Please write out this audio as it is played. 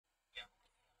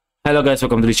Hello guys,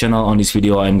 welcome to the channel. On this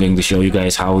video I'm going to show you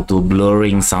guys how to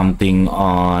blurring something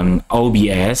on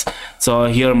OBS. So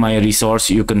here my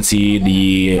resource, you can see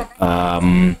the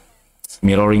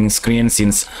mirroring screen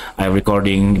since I'm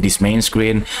recording this main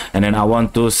screen, and then I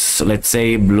want to, let's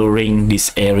say, blurring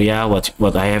this area.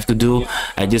 What I have to do,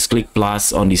 I just click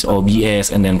plus on this OBS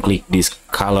and then click this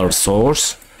color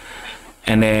source,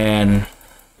 and then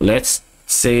let's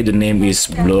say the name is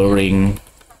blurring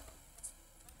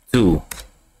 2.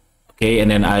 Okay,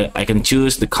 and then I can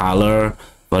choose the color.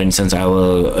 For instance, I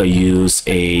will use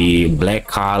a black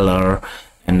color,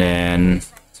 and then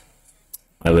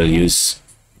I will use,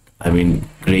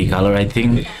 gray color, I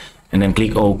think, and then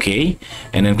click OK,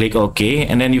 and then click OK,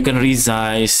 and then you can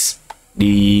resize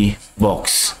the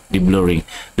box, the blurring.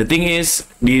 The thing is,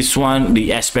 this one,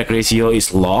 the aspect ratio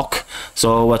is locked.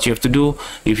 So what you have to do,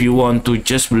 if you want to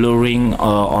just blurring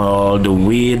all the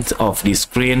width of the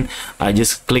screen, I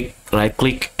just right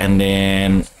click and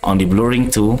then on the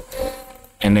blurring tool,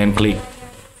 and then click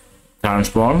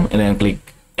transform, and then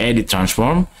click edit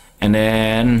transform, and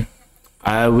then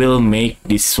I will make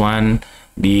this one,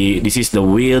 this is the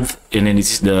width, and then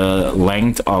this is the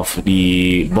length of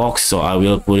the box. So I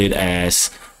will put it as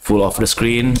full of the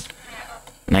screen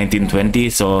 1920.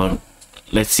 So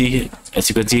let's see, as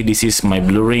you can see, this is my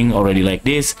blurring already like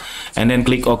this, and then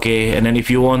click OK. And then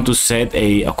if you want to set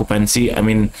a occupancy,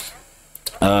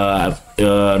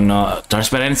 no,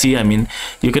 transparency,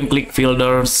 you can click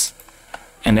filters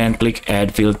and then click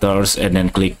add filters, and then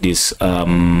click this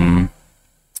color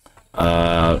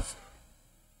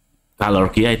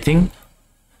key, I think,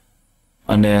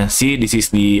 and see, this is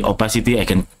the opacity. I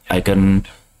can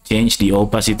change the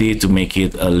opacity to make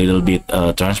it a little bit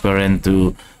transparent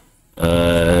to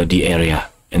the area,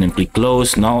 and then click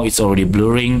close. Now it's already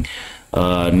blurring,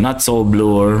 not so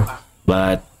blur,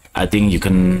 but I think you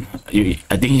can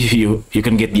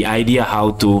get the idea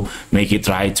how to make it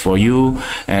right for you.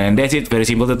 And that's it, very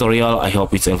simple tutorial. I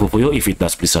hope it's helpful for you. If it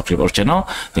does, please subscribe our channel.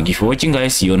 Thank you for watching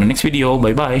guys. See you on the next video.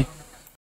 Bye bye.